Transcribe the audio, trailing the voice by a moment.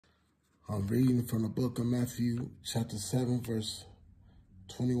I'm reading from the book of Matthew, chapter 7, verse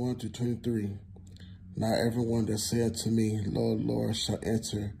 21 to 23. Not everyone that saith to me, Lord, Lord, shall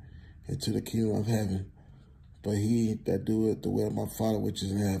enter into the kingdom of heaven, but he that doeth the will of my Father which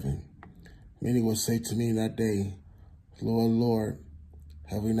is in heaven. Many will say to me in that day, Lord, Lord,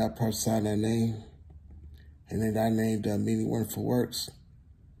 have we not prophesied in thy name? And in thy name done many wonderful works?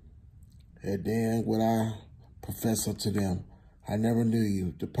 And then would I profess unto them, I never knew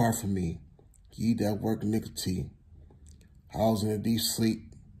you. Depart from me, ye that work iniquity. I was in a deep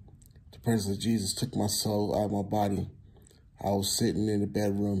sleep. The presence of Jesus took my soul out of my body. I was sitting in the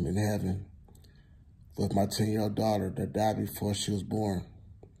bedroom in heaven with my 10-year-old daughter that died before she was born.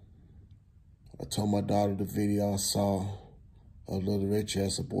 I told my daughter the video I saw of Little Richard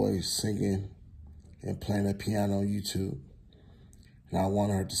as a boy singing and playing the piano on YouTube. And I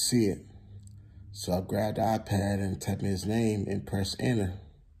wanted her to see it. So I grabbed the iPad and typed in his name and pressed enter.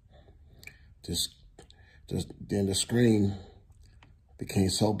 Then the screen became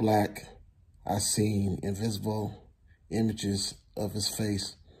so black, I seen invisible images of his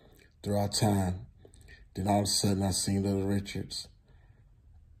face throughout time. Then all of a sudden I seen Little Richard's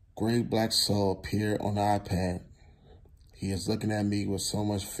great black soul appear on the iPad. He is looking at me with so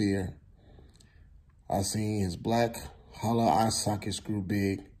much fear. I seen his black, hollow eye sockets grew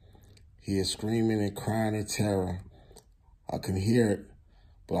big. He is screaming and crying in terror. I couldn't hear it,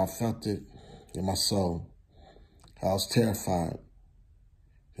 but I felt it in my soul. I was terrified.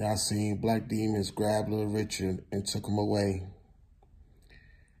 Then I seen black demons grab Little Richard and took him away.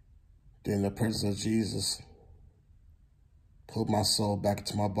 Then the presence of Jesus pulled my soul back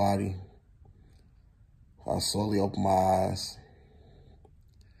into my body. I slowly opened my eyes,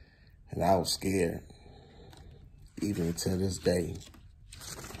 and I was scared, even to this day.